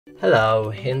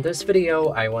Hello, in this video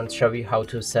I want to show you how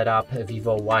to set up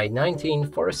Vivo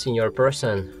Y19 for a senior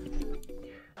person.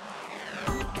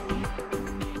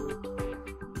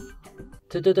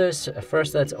 To do this,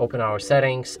 first let's open our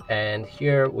settings, and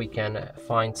here we can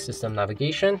find system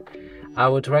navigation. I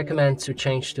would recommend to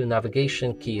change to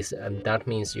navigation keys, and that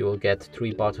means you will get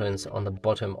 3 buttons on the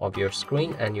bottom of your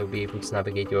screen and you'll be able to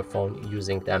navigate your phone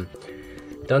using them.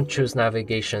 Don't choose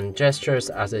navigation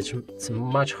gestures, as it's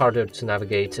much harder to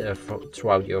navigate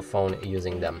throughout your phone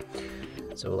using them.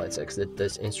 So let's exit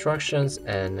these instructions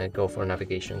and go for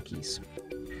navigation keys.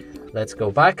 Let's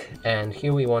go back, and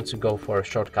here we want to go for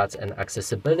shortcuts and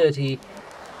accessibility,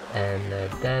 and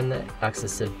then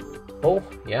accessible,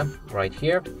 yeah, right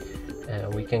here.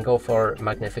 We can go for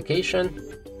magnification,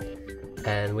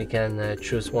 and we can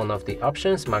choose one of the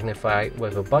options: magnify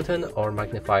with a button or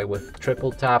magnify with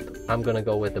triple tap. I'm gonna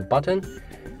go with the button.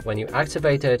 When you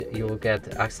activate it, you will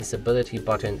get accessibility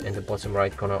button in the bottom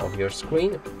right corner of your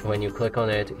screen. When you click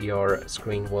on it, your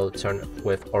screen will turn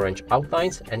with orange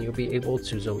outlines and you'll be able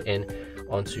to zoom in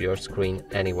onto your screen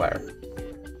anywhere.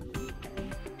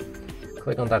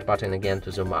 Click on that button again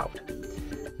to zoom out.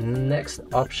 Next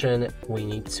option we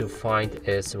need to find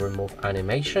is remove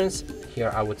animations.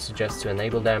 Here I would suggest to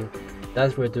enable them.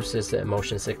 That reduces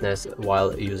motion sickness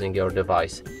while using your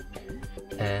device.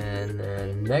 And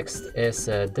next is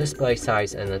display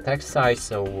size and the text size.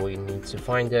 So we need to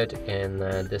find it in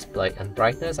display and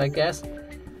brightness, I guess.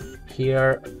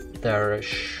 Here there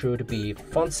should be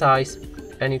font size,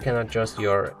 and you can adjust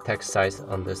your text size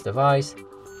on this device.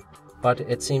 But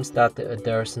it seems that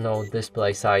there's no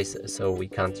display size, so we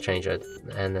can't change it,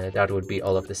 and that would be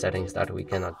all of the settings that we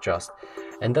can adjust.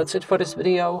 And that's it for this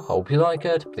video. Hope you like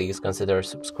it. Please consider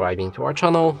subscribing to our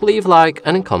channel, leave a like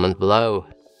and comment below.